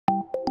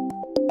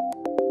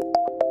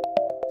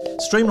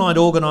Streamlined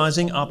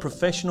Organising are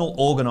professional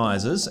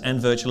organisers and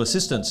virtual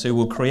assistants who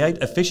will create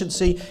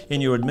efficiency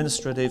in your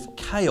administrative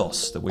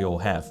chaos that we all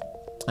have.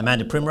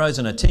 Amanda Primrose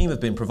and her team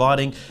have been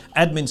providing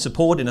admin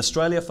support in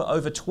Australia for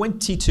over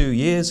 22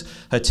 years.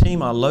 Her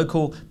team are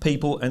local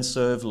people and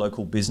serve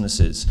local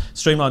businesses.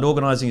 Streamlined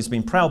Organising has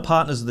been proud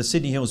partners of the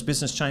Sydney Hills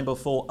Business Chamber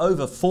for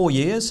over 4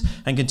 years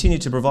and continue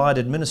to provide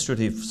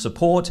administrative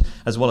support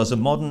as well as a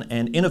modern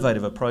and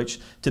innovative approach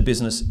to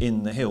business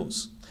in the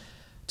Hills.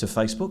 To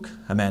Facebook,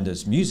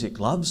 Amanda's music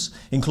loves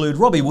include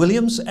Robbie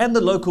Williams and the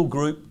local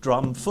group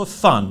Drum for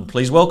Fun.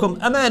 Please welcome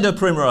Amanda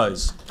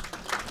Primrose.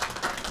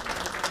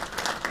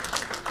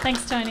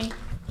 Thanks, Tony.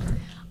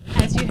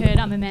 As you heard,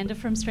 I'm Amanda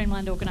from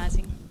Streamlined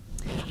Organising.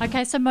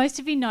 Okay, so most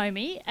of you know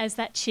me as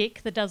that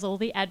chick that does all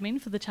the admin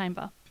for the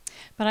chamber.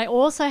 But I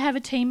also have a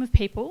team of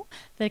people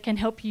that can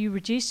help you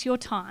reduce your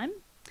time,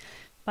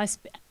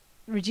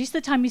 reduce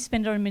the time you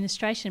spend on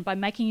administration by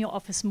making your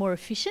office more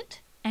efficient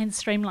and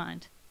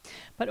streamlined,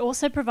 but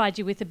also provide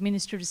you with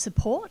administrative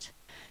support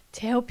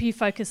to help you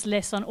focus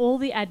less on all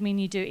the admin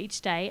you do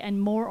each day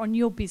and more on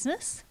your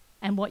business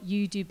and what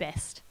you do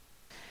best.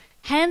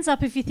 Hands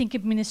up if you think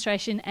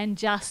administration and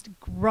just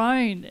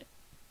groan.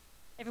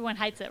 Everyone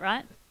hates it,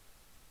 right?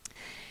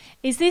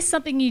 Is this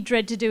something you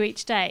dread to do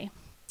each day?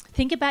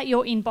 Think about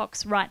your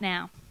inbox right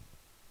now.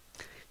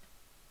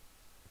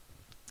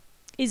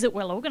 Is it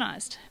well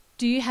organised?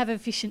 Do you have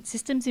efficient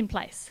systems in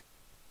place?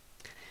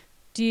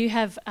 Do you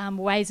have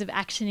ways of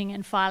actioning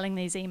and filing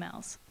these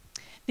emails?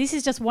 This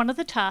is just one of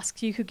the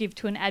tasks you could give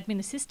to an admin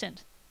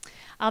assistant.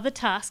 Other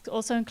tasks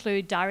also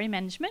include diary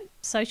management,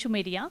 social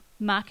media,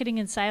 marketing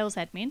and sales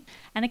admin,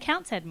 and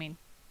accounts admin.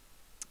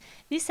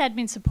 This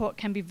admin support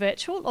can be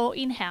virtual or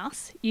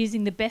in-house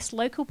using the best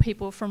local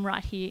people from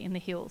right here in the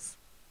Hills.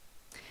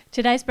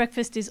 Today's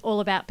breakfast is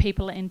all about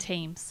people and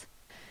teams.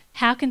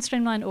 How can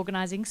Streamlined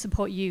Organising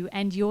support you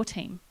and your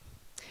team?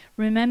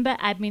 Remember,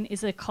 admin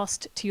is a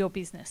cost to your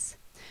business.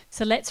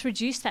 So let's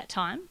reduce that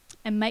time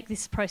and make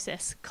this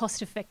process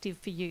cost-effective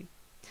for you.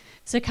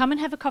 So come and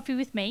have a coffee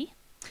with me,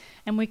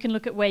 and we can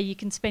look at where you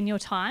can spend your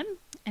time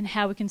and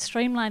how we can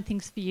streamline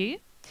things for you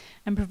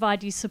and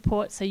provide you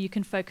support so you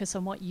can focus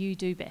on what you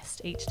do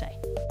best each day.